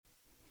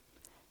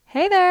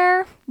Hey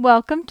there!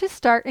 Welcome to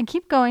Start and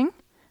Keep Going.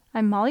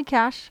 I'm Molly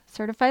Cash,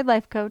 Certified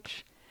Life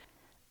Coach.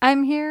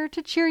 I'm here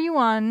to cheer you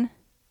on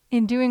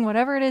in doing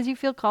whatever it is you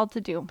feel called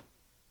to do,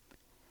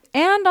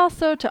 and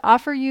also to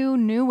offer you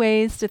new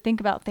ways to think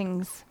about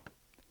things.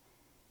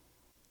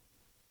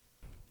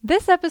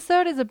 This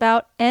episode is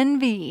about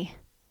envy,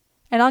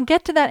 and I'll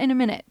get to that in a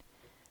minute.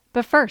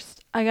 But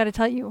first, I gotta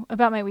tell you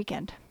about my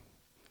weekend.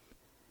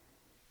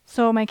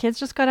 So my kids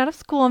just got out of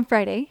school on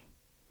Friday,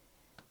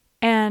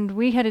 and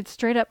we headed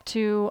straight up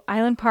to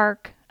Island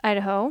Park,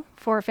 Idaho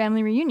for a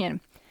family reunion.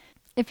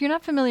 If you're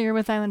not familiar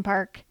with Island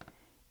Park,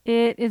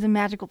 it is a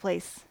magical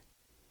place.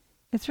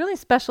 It's really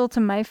special to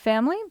my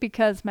family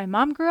because my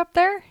mom grew up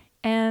there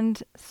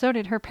and so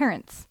did her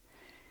parents.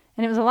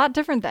 And it was a lot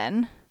different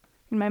then.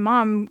 My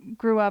mom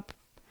grew up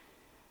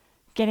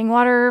getting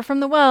water from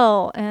the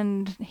well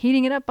and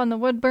heating it up on the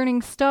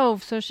wood-burning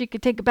stove so she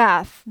could take a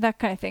bath, that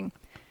kind of thing.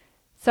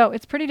 So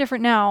it's pretty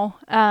different now.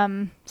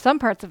 Some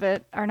parts of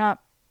it are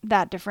not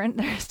that different.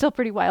 They're still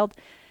pretty wild.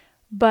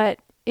 But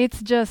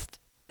it's just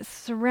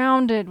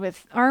surrounded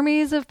with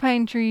armies of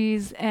pine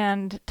trees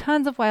and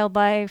tons of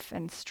wildlife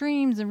and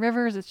streams and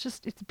rivers.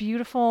 It's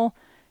beautiful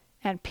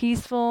and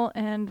peaceful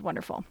and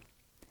wonderful.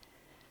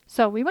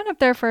 So we went up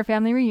there for a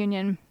family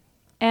reunion,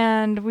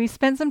 and we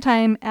spent some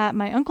time at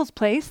my uncle's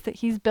place that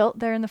he's built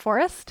there in the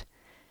forest.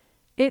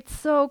 It's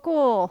so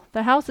cool.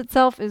 The house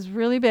itself is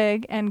really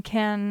big and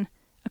can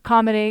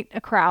accommodate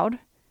a crowd.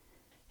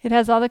 It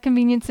has all the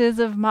conveniences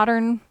of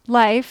modern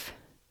life.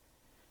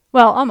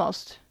 Well,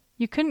 almost.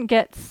 You couldn't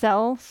get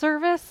cell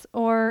service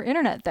or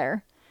internet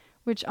there,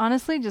 which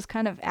honestly just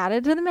kind of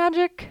added to the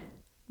magic.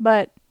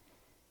 But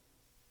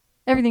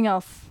everything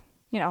else,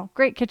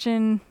 great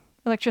kitchen,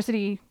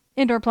 electricity,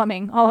 indoor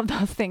plumbing, all of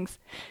those things.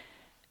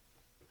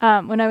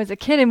 When I was a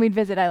kid and we'd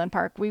visit Island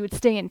Park, we would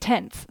stay in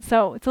tents.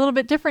 So it's a little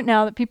bit different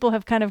now that people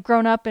have kind of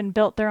grown up and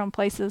built their own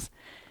places.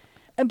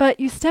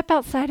 But you step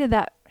outside of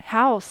that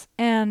house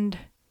and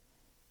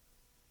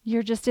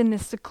you're just in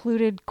this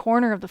secluded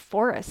corner of the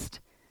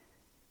forest.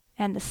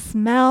 And the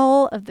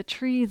smell of the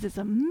trees is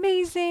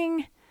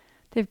amazing.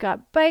 They've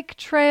got bike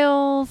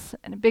trails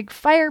and a big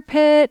fire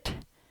pit.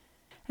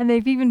 And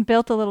they've even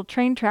built a little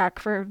train track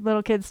for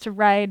little kids to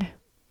ride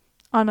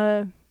on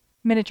a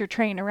miniature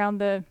train around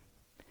the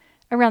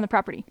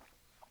property.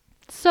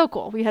 So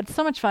cool. We had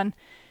so much fun.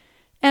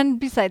 And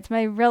besides,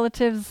 my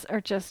relatives are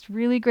just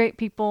really great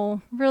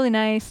people, really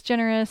nice,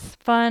 generous,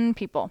 fun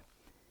people.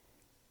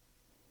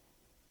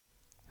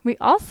 We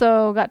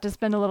also got to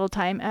spend a little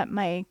time at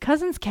my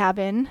cousin's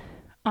cabin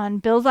on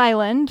Bill's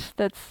Island.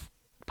 That's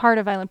part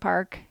of Island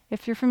Park.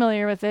 If you're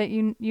familiar with it,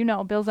 you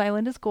know Bill's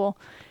Island is cool.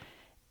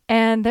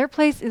 And their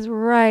place is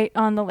right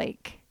on the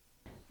lake.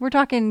 We're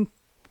talking,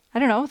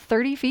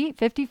 30 feet,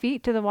 50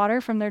 feet to the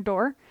water from their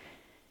door.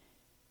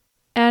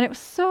 And it was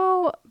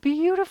so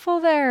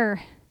beautiful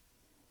there.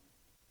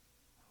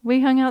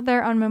 We hung out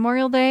there on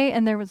Memorial Day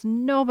and there was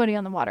nobody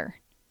on the water.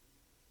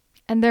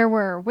 And there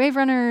were wave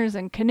runners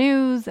and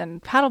canoes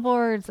and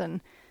paddleboards and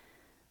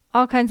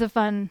all kinds of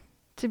fun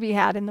to be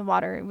had in the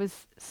water. It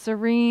was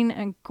serene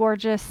and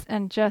gorgeous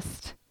and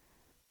just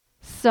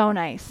so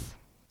nice.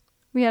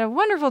 We had a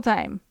wonderful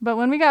time, but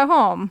when we got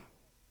home,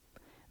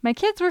 my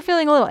kids were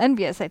feeling a little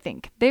envious, I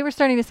think. They were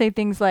starting to say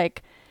things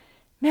like,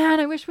 "Man,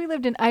 I wish we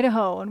lived in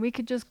Idaho and we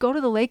could just go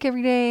to the lake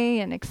every day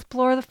and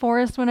explore the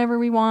forest whenever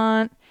we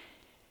want."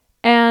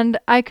 And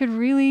I could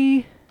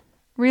really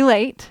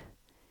relate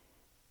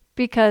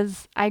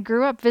because I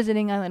grew up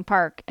visiting Island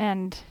Park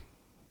and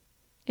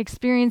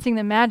experiencing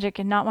the magic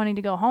and not wanting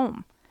to go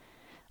home.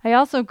 I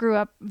also grew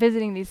up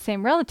visiting these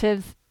same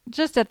relatives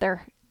just at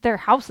their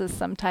houses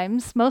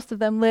sometimes. Most of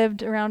them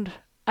lived around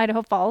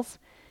Idaho Falls.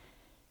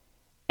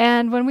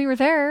 And when we were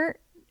there,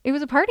 it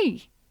was a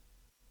party.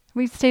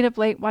 We stayed up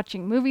late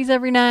watching movies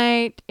every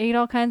night, ate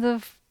all kinds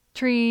of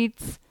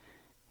treats.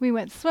 We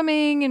went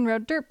swimming and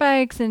rode dirt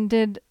bikes and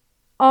did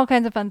all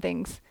kinds of fun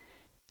things.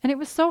 And it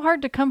was so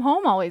hard to come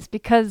home always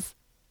because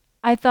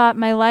I thought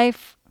my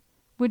life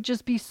would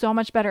just be so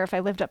much better if I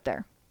lived up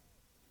there.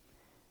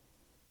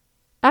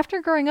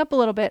 After growing up a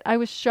little bit, I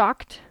was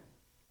shocked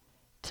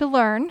to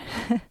learn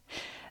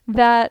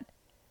that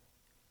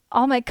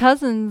all my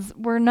cousins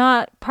were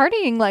not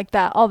partying like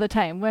that all the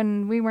time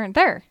when we weren't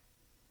there.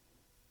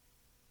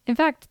 In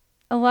fact,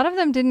 a lot of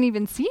them didn't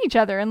even see each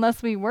other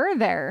unless we were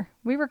there.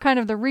 We were kind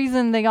of the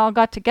reason they all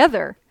got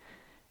together.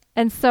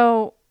 And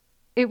so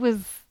it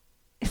was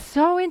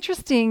so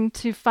interesting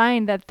to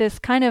find that this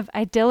kind of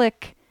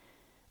idyllic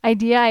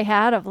idea I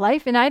had of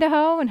life in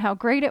Idaho and how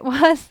great it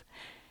was,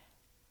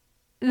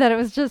 that it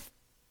was just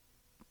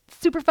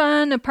super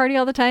fun, a party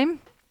all the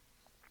time,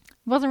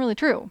 wasn't really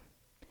true.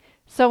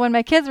 So when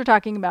my kids were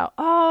talking about,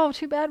 "Oh,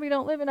 too bad we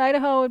don't live in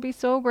Idaho, it'd be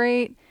so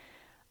great,"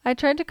 I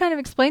tried to kind of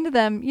explain to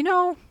them,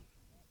 even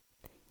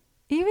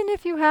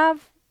if you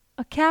have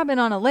a cabin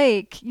on a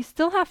lake, you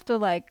still have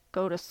to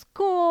go to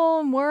school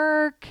and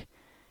work,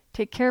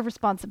 take care of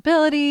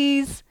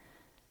responsibilities.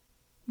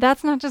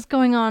 That's not just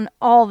going on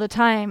all the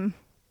time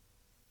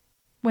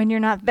when you're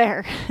not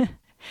there.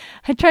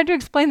 I tried to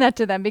explain that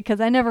to them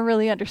because I never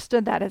really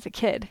understood that as a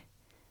kid.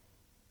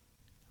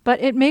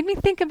 But it made me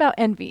think about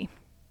envy.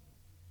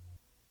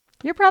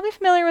 You're probably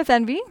familiar with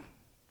envy.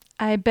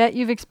 I bet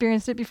you've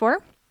experienced it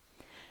before.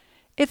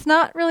 It's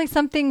not really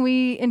something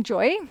we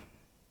enjoy,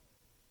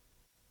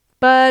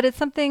 but it's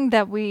something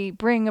that we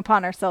bring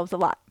upon ourselves a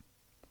lot.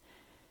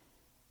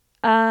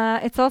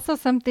 It's also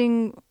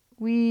something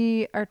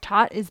we are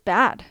taught is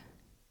bad.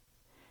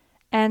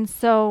 And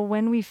so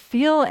when we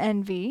feel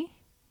envy,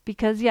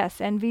 because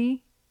yes,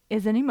 envy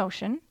is an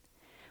emotion,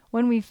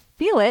 when we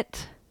feel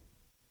it,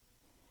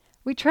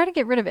 we try to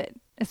get rid of it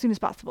as soon as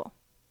possible.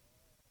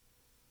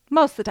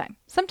 Most of the time.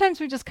 Sometimes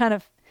we just kind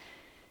of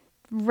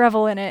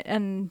revel in it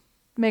and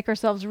make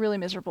ourselves really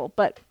miserable.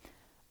 But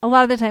a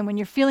lot of the time when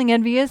you're feeling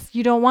envious,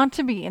 you don't want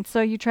to be. And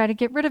so you try to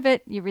get rid of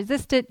it. You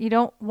resist it. You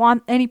don't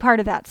want any part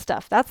of that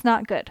stuff. That's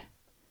not good.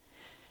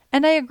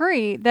 And I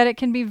agree that it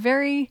can be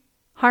very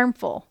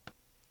harmful.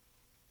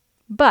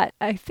 But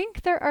I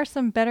think there are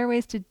some better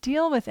ways to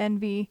deal with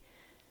envy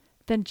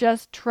than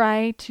just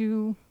try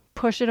to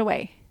push it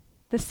away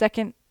the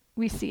second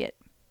we see it.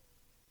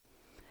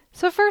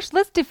 So first,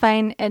 let's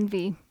define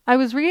envy. I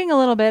was reading a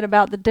little bit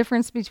about the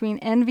difference between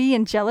envy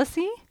and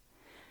jealousy,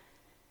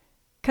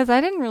 because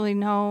I didn't really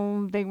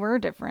know they were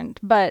different.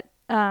 But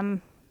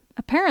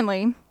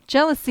apparently,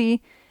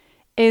 jealousy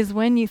is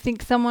when you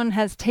think someone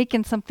has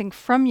taken something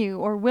from you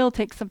or will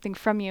take something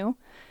from you,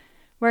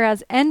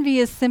 whereas envy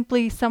is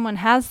simply someone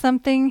has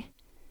something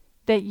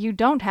that you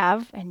don't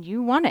have and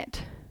you want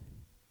it.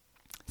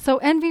 So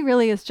envy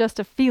really is just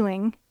a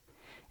feeling,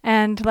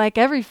 and like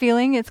every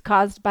feeling, it's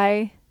caused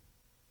by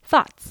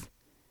thoughts.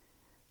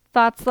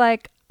 Thoughts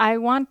like, I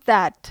want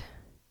that.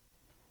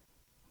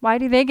 Why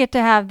do they get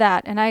to have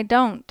that and I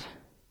don't?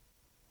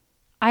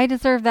 I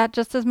deserve that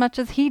just as much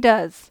as he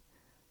does.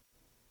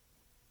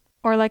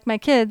 Or like my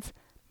kids,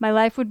 my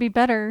life would be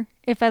better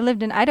if I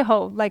lived in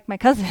Idaho like my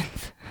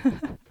cousins.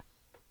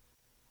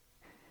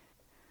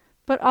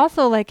 But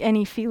also like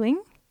any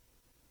feeling,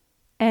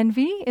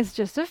 envy is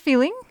just a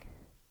feeling,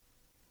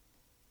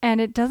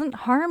 and it doesn't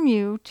harm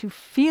you to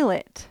feel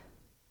it,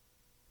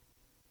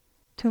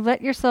 to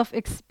let yourself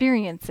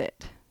experience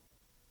it.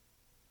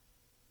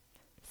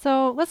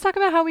 So let's talk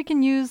about how we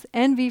can use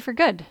envy for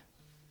good.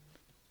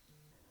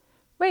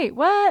 Wait,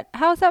 what?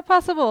 How is that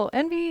possible?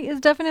 Envy is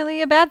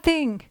definitely a bad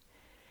thing.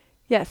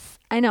 Yes,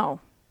 I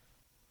know.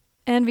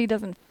 Envy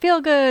doesn't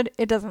feel good,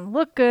 it doesn't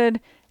look good,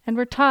 and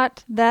we're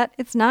taught that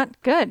it's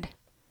not good.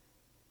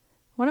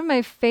 One of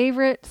my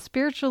favorite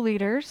spiritual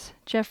leaders,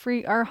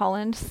 Jeffrey R.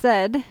 Holland,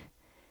 said,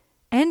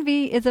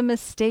 envy is a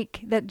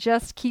mistake that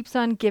just keeps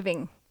on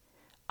giving.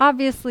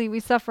 Obviously, we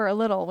suffer a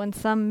little when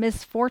some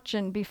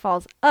misfortune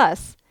befalls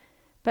us,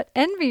 but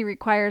envy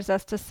requires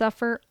us to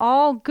suffer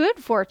all good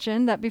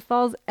fortune that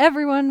befalls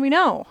everyone we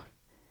know.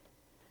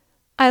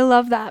 I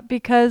love that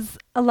because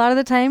a lot of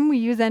the time we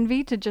use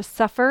envy to just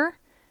suffer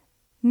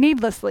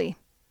needlessly.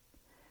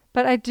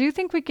 But I do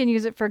think we can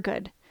use it for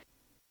good.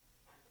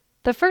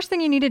 The first thing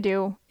you need to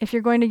do if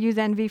you're going to use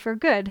envy for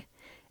good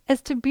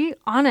is to be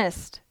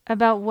honest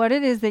about what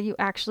it is that you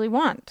actually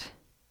want.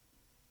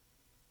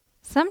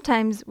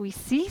 Sometimes we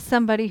see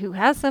somebody who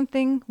has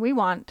something we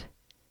want,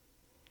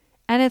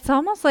 and it's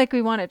almost like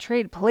we want to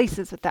trade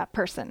places with that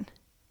person.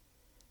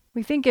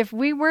 We think if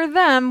we were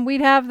them,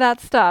 we'd have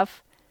that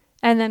stuff,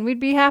 and then we'd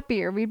be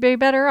happier, we'd be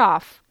better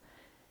off.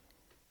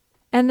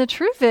 And the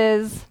truth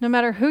is, no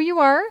matter who you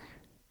are,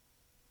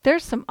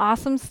 there's some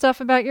awesome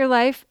stuff about your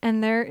life,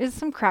 and there is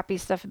some crappy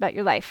stuff about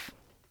your life.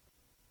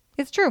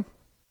 It's true.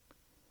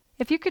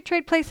 If you could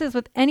trade places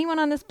with anyone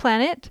on this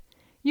planet,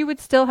 you would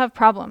still have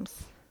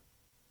problems.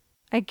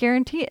 I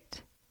guarantee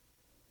it.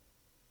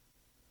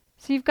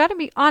 So you've got to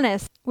be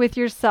honest with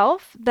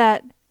yourself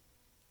that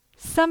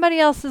somebody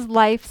else's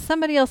life,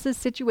 somebody else's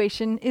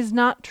situation is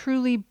not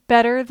truly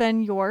better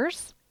than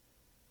yours.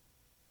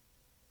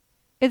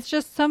 It's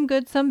just some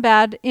good, some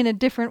bad in a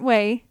different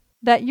way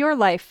that your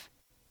life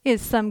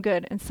is some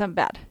good and some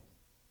bad.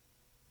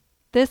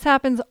 This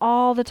happens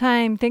all the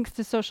time thanks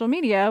to social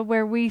media,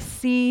 where we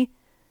see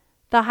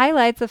the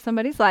highlights of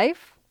somebody's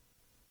life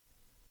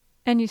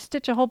and you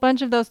stitch a whole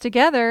bunch of those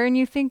together and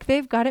you think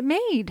they've got it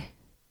made.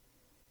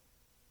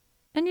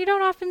 And you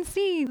don't often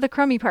see the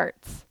crummy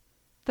parts,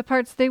 the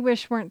parts they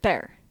wish weren't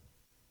there.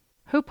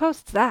 Who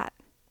posts that?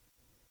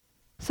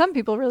 Some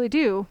people really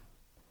do,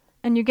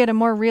 and you get a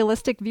more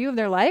realistic view of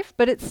their life,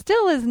 but it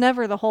still is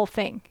never the whole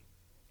thing.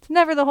 It's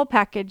never the whole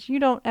package. You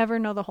don't ever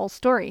know the whole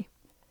story.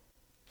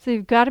 So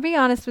you've got to be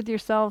honest with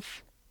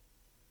yourself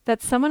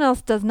that someone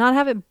else does not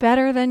have it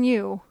better than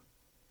you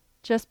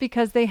just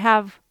because they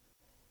have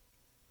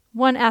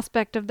one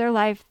aspect of their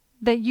life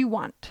that you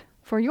want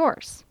for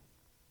yours.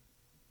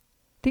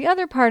 The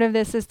other part of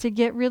this is to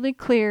get really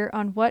clear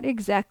on what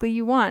exactly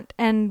you want.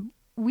 And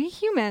we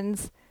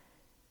humans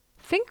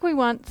think we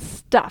want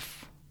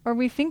stuff, or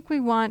we think we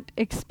want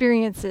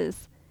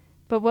experiences,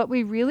 but what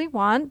we really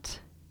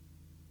want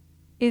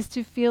is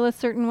to feel a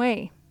certain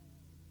way.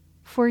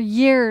 For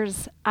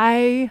years,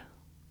 I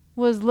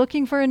was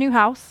looking for a new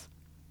house.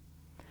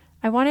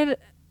 I wanted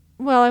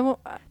well,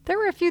 there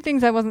were a few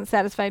things I wasn't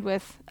satisfied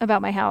with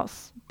about my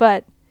house,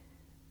 but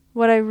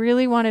what I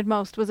really wanted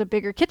most was a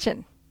bigger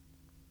kitchen.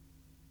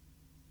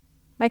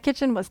 My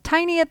kitchen was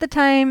tiny at the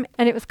time,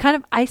 and it was kind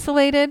of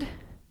isolated.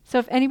 So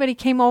if anybody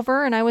came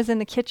over and I was in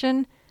the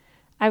kitchen,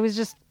 I was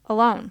just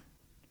alone.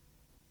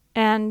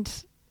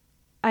 And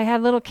I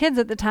had little kids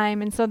at the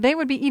time, and so they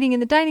would be eating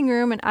in the dining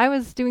room, and I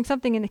was doing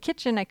something in the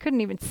kitchen. I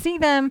couldn't even see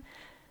them.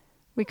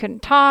 We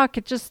couldn't talk.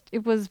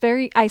 It was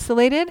very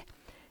isolated.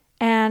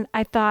 And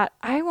I thought,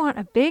 I want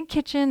a big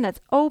kitchen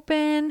that's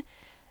open,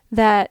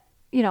 that,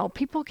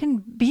 people can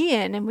be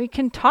in, and we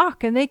can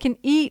talk, and they can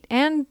eat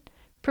and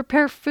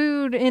prepare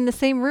food in the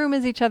same room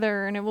as each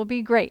other, and it will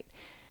be great.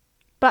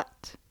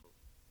 But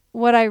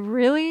what I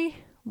really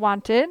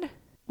wanted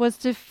was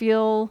to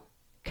feel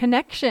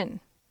connection.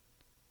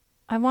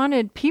 I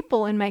wanted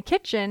people in my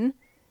kitchen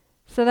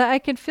so that I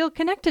could feel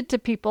connected to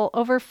people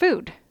over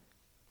food,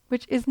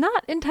 which is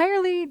not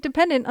entirely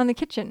dependent on the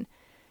kitchen,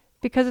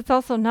 because it's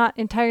also not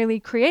entirely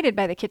created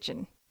by the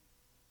kitchen.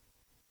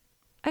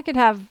 I could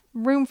have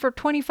room for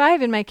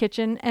 25 in my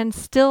kitchen and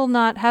still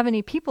not have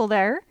any people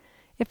there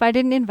if I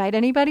didn't invite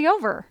anybody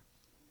over.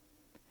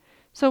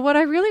 So what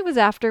I really was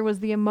after was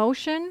the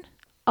emotion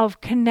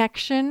of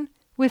connection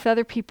with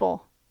other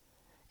people,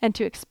 and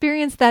to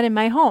experience that in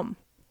my home.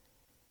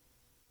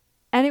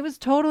 And it was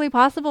totally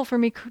possible for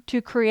me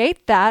to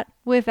create that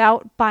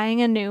without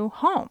buying a new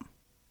home.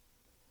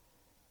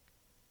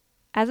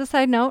 As a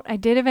side note, I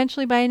did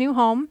eventually buy a new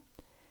home.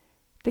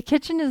 The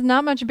kitchen is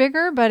not much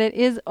bigger, but it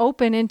is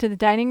open into the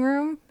dining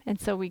room, and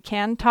so we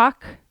can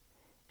talk,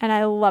 and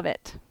I love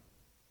it.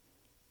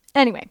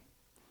 Anyway,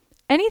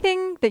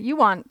 anything that you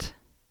want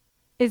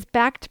is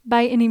backed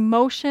by an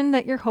emotion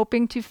that you're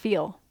hoping to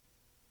feel,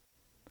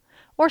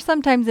 or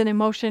sometimes an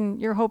emotion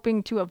you're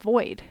hoping to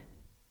avoid.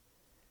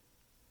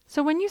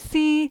 So when you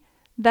see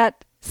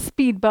that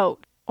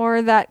speedboat,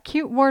 or that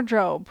cute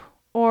wardrobe,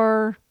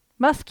 or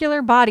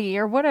muscular body,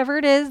 or whatever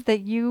it is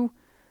that you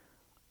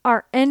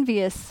are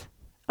envious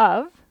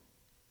of,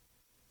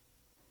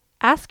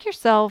 ask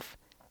yourself,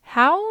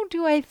 how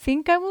do I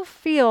think I will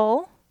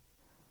feel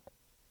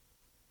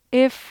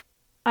if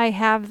I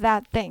have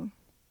that thing?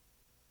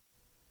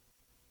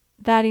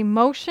 That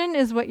emotion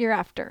is what you're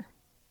after.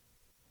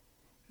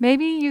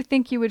 Maybe you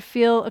think you would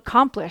feel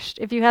accomplished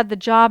if you had the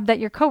job that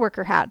your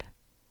coworker had.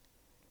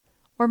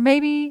 Or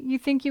maybe you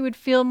think you would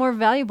feel more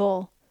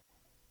valuable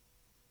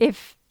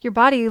if your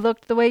body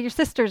looked the way your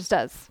sister's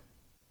does.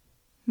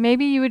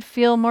 Maybe you would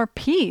feel more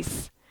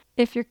peace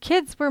if your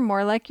kids were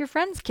more like your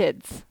friends'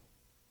 kids.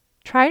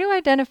 Try to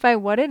identify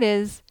what it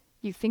is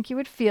you think you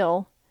would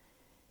feel,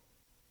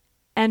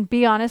 and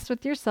be honest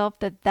with yourself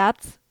that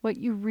that's what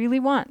you really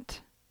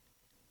want.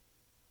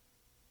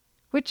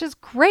 Which is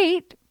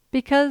great,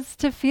 because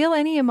to feel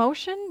any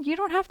emotion, you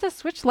don't have to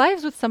switch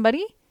lives with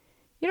somebody.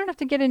 You don't have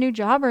to get a new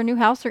job or a new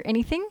house or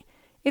anything.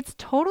 It's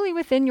totally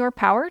within your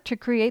power to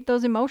create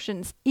those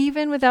emotions,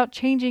 even without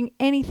changing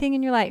anything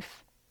in your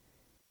life.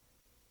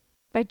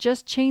 By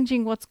just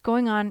changing what's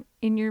going on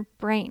in your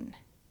brain.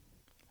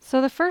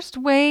 So the first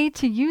way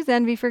to use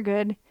envy for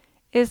good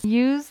is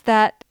use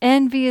that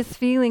envious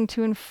feeling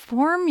to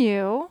inform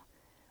you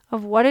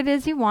of what it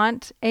is you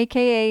want,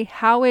 aka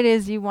how it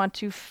is you want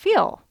to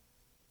feel.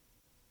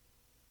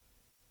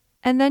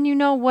 And then you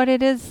know what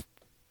it is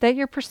that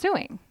you're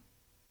pursuing.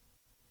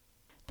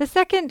 The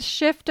second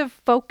shift of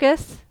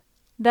focus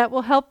that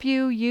will help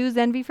you use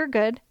envy for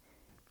good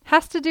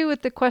has to do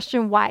with the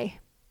question why.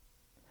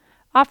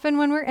 Often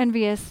when we're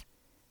envious,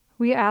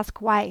 we ask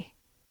why.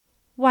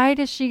 Why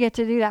does she get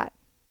to do that?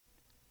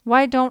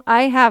 Why don't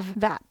I have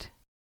that?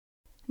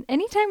 And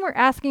anytime we're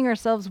asking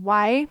ourselves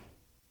why,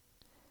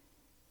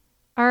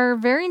 our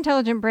very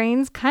intelligent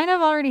brains kind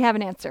of already have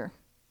an answer.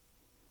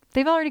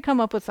 They've already come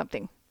up with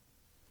something.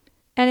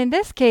 And in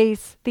this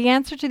case, the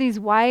answer to these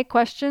why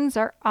questions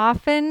are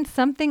often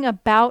something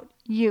about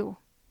you.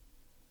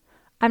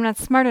 I'm not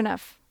smart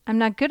enough. I'm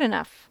not good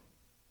enough.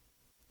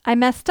 I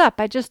messed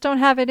up. I just don't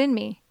have it in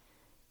me.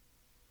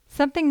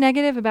 Something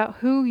negative about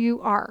who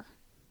you are.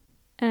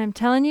 And I'm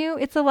telling you,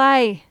 it's a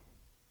lie.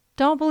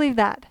 Don't believe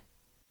that.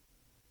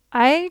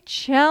 I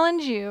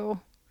challenge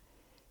you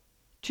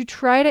to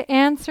try to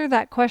answer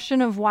that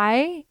question of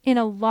why in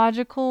a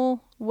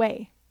logical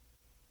way.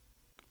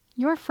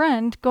 Your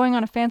friend going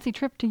on a fancy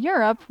trip to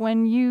Europe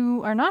when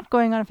you are not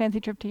going on a fancy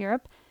trip to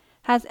Europe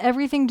has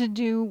everything to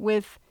do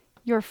with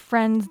your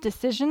friend's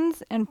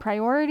decisions and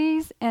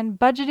priorities and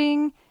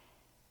budgeting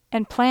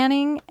and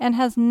planning, and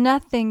has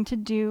nothing to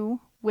do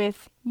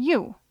with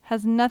you.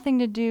 Has nothing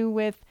to do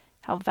with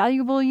how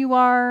valuable you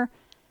are,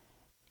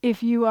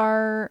 if you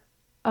are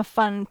a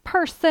fun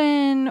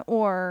person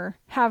or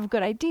have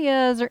good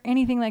ideas or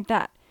anything like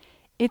that.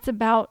 It's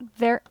about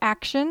their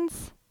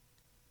actions,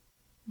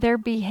 their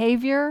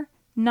behavior,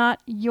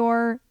 not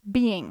your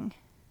being.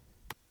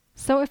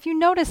 So if you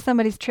notice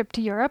somebody's trip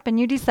to Europe and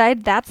you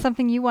decide that's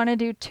something you want to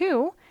do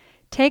too,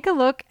 take a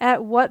look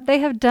at what they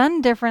have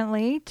done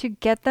differently to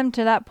get them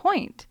to that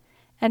point,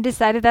 and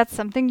decide if that's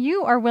something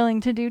you are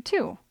willing to do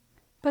too.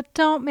 but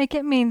don't make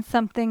it mean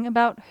something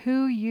about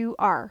who you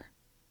are.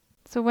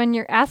 So when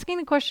you're asking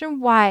the question,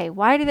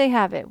 why do they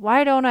have it?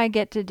 Why don't I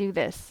get to do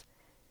this?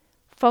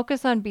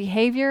 Focus on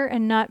behavior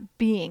and not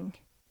being.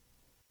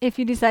 If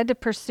you decide to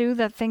pursue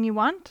that thing you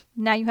want,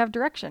 now you have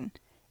direction.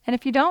 And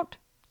if you don't,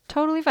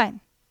 totally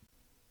fine.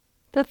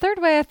 The third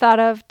way I thought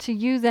of to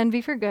use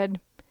envy for good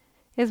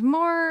is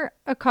more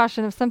a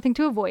caution of something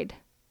to avoid.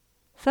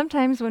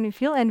 Sometimes when we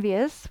feel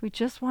envious, we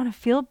just want to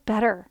feel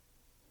better.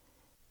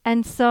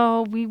 And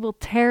so we will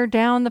tear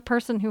down the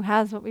person who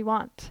has what we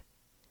want.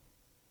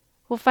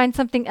 We'll find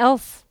something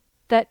else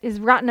that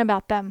is rotten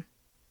about them.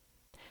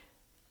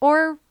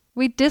 Or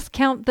we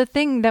discount the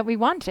thing that we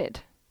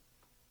wanted.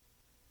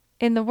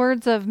 In the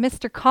words of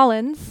Mr.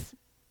 Collins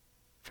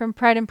from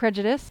Pride and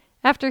Prejudice,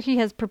 after he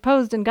has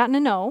proposed and gotten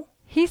a no,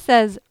 he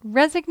says,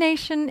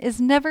 "Resignation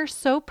is never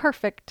so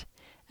perfect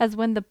as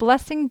when the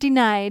blessing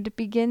denied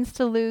begins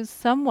to lose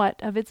somewhat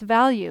of its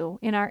value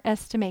in our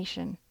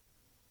estimation."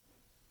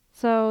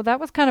 So that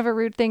was kind of a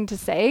rude thing to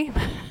say,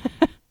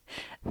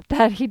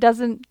 that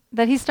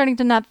he's starting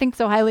to not think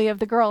so highly of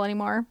the girl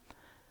anymore.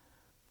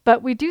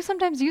 But we do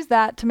sometimes use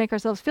that to make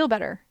ourselves feel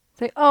better.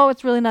 Say, oh,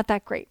 it's really not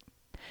that great.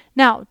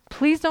 Now,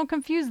 please don't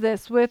confuse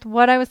this with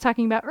what I was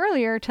talking about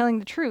earlier, telling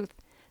the truth,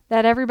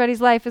 that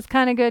everybody's life is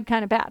kind of good,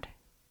 kind of bad.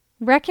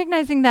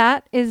 Recognizing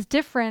that is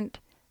different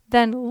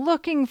than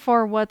looking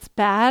for what's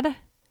bad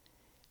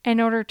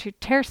in order to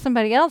tear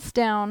somebody else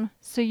down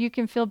so you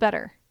can feel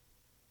better.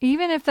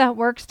 Even if that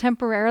works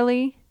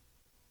temporarily,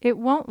 it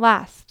won't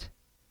last.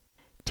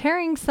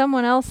 Tearing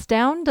someone else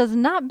down does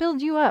not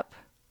build you up.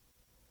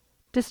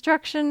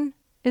 Destruction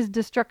is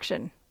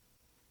destruction.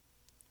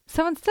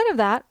 So instead of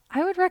that,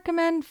 I would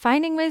recommend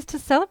finding ways to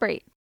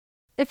celebrate.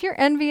 If you're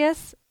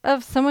envious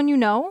of someone you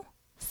know,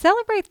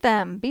 celebrate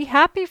them. Be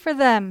happy for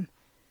them.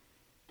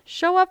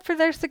 Show up for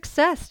their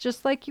success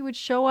just like you would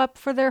show up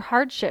for their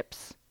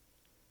hardships.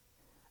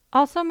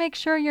 Also make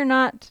sure you're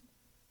not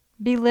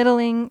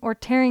belittling or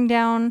tearing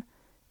down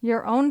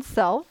your own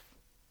self.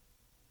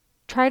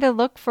 Try to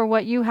look for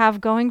what you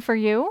have going for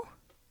you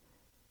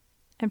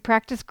and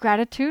practice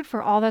gratitude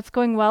for all that's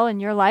going well in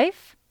your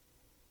life.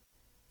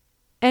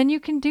 And you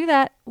can do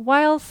that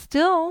while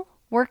still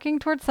working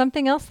towards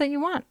something else that you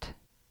want.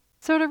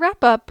 So to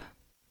wrap up,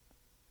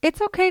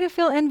 it's okay to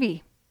feel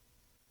envy.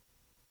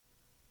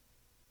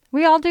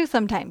 We all do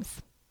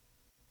sometimes.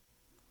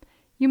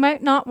 You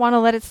might not want to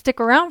let it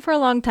stick around for a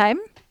long time,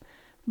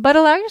 but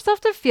allow yourself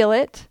to feel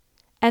it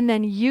and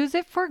then use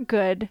it for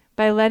good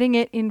by letting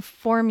it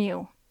inform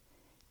you.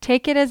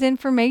 Take it as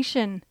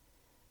information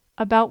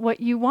about what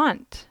you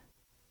want.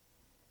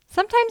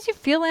 Sometimes you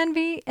feel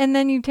envy and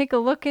then you take a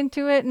look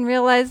into it and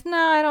realize, no,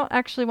 I don't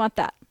actually want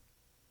that.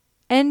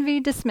 Envy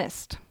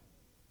dismissed.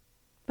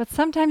 But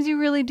sometimes you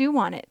really do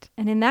want it.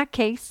 And in that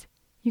case,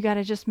 you got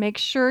to just make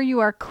sure you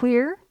are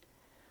clear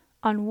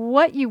on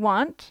what you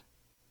want,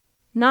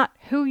 not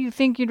who you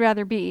think you'd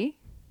rather be.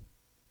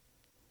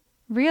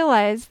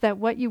 Realize that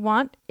what you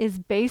want is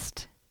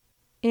based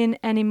in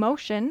an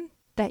emotion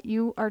that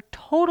you are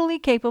totally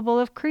capable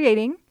of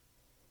creating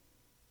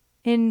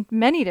in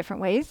many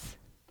different ways.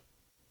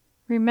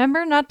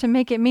 Remember not to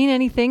make it mean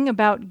anything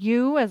about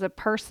you as a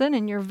person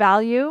and your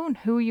value and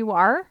who you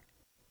are.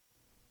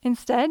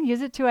 Instead,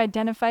 use it to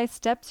identify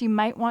steps you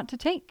might want to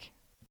take.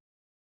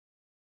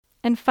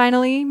 And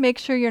finally, make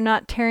sure you're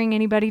not tearing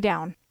anybody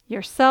down,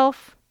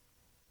 yourself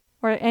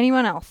or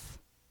anyone else.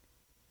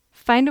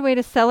 Find a way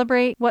to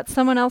celebrate what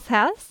someone else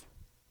has,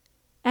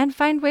 and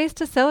find ways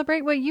to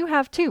celebrate what you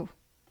have too.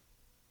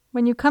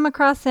 When you come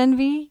across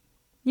envy,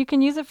 you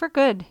can use it for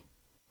good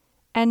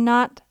and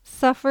not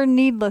suffer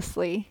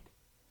needlessly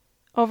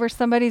over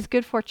somebody's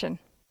good fortune.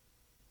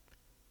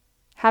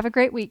 Have a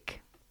great week.